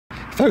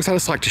Folks, I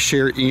just like to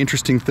share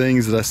interesting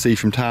things that I see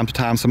from time to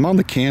time. So I'm on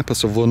the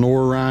campus of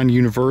Lenoir-Rhyne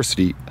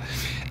University,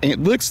 and it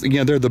looks, you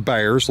know, they're the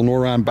Bears.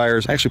 Lenoir-Rhyne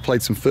Bears actually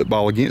played some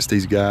football against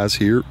these guys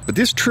here. But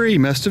this tree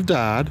must have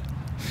died,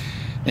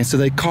 and so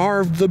they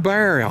carved the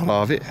bear out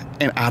of it,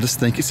 and I just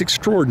think it's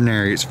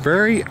extraordinary. It's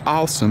very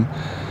awesome.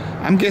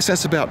 I'm guessing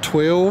that's about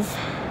 12,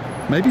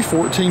 maybe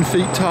 14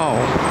 feet tall.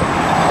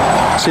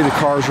 See the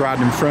cars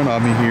riding in front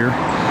of me here.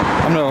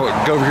 I'm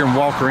gonna go over here and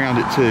walk around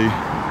it too.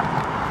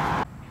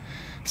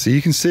 So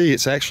you can see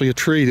it's actually a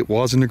tree that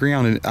was in the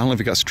ground, and I don't know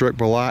if it got struck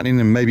by lightning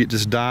and maybe it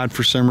just died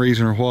for some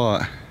reason or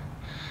what.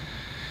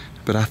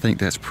 But I think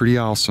that's pretty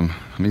awesome.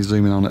 Let me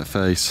zoom in on that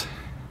face.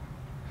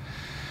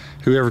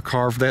 Whoever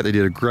carved that, they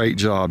did a great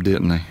job,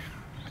 didn't they?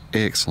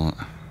 Excellent.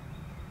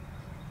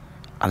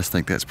 I just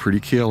think that's pretty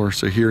killer.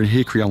 So here in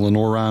Hickory on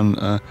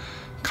Lenoir-Rhyne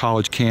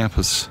College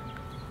campus,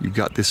 you've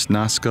got this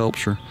nice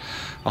sculpture.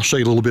 I'll show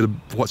you a little bit of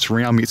what's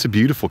around me. It's a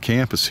beautiful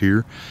campus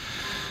here.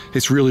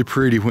 It's really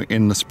pretty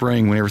in the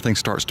spring when everything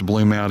starts to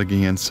bloom out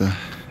again. So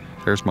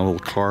there's my little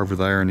carver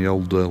there in the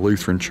old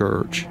Lutheran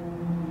church.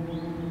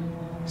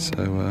 So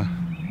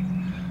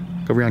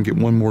go around and get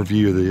one more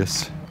view of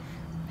this.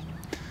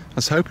 I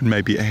was hoping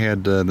maybe it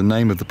had the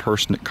name of the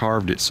person that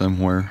carved it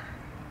somewhere.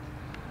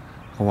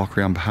 I'll walk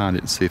around behind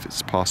it and see if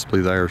it's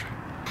possibly there.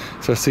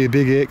 So I see a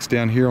big X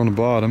down here on the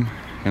bottom,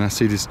 and I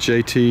see this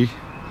JT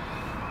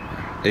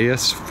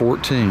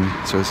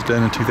S14, so it's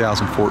done in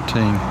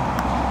 2014.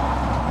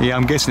 Yeah,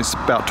 I'm guessing it's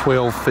about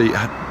 12 feet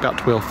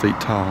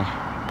tall.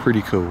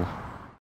 Pretty cool.